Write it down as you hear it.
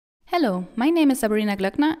Hello, my name is Sabrina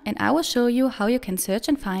Glöckner and I will show you how you can search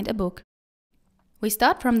and find a book. We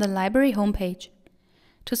start from the library homepage.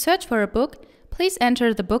 To search for a book, please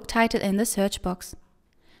enter the book title in the search box.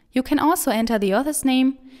 You can also enter the author's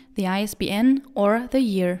name, the ISBN or the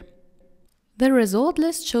year. The result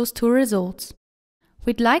list shows two results.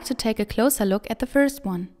 We'd like to take a closer look at the first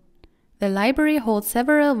one. The library holds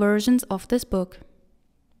several versions of this book.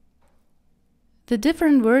 The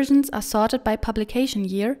different versions are sorted by publication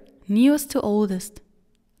year, newest to oldest.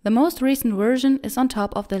 The most recent version is on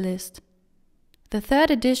top of the list. The third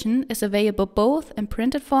edition is available both in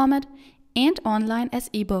printed format and online as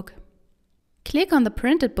ebook. Click on the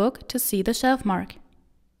printed book to see the shelf mark.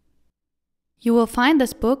 You will find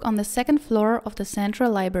this book on the second floor of the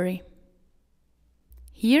Central Library.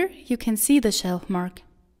 Here you can see the shelf mark.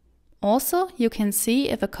 Also, you can see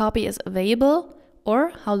if a copy is available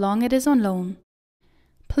or how long it is on loan.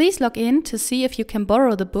 Please log in to see if you can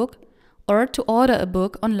borrow the book or to order a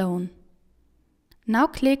book on loan. Now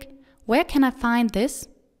click "Where can I find this?"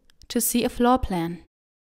 to see a floor plan.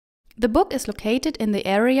 The book is located in the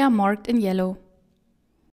area marked in yellow.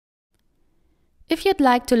 If you'd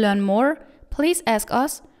like to learn more, please ask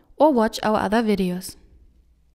us or watch our other videos.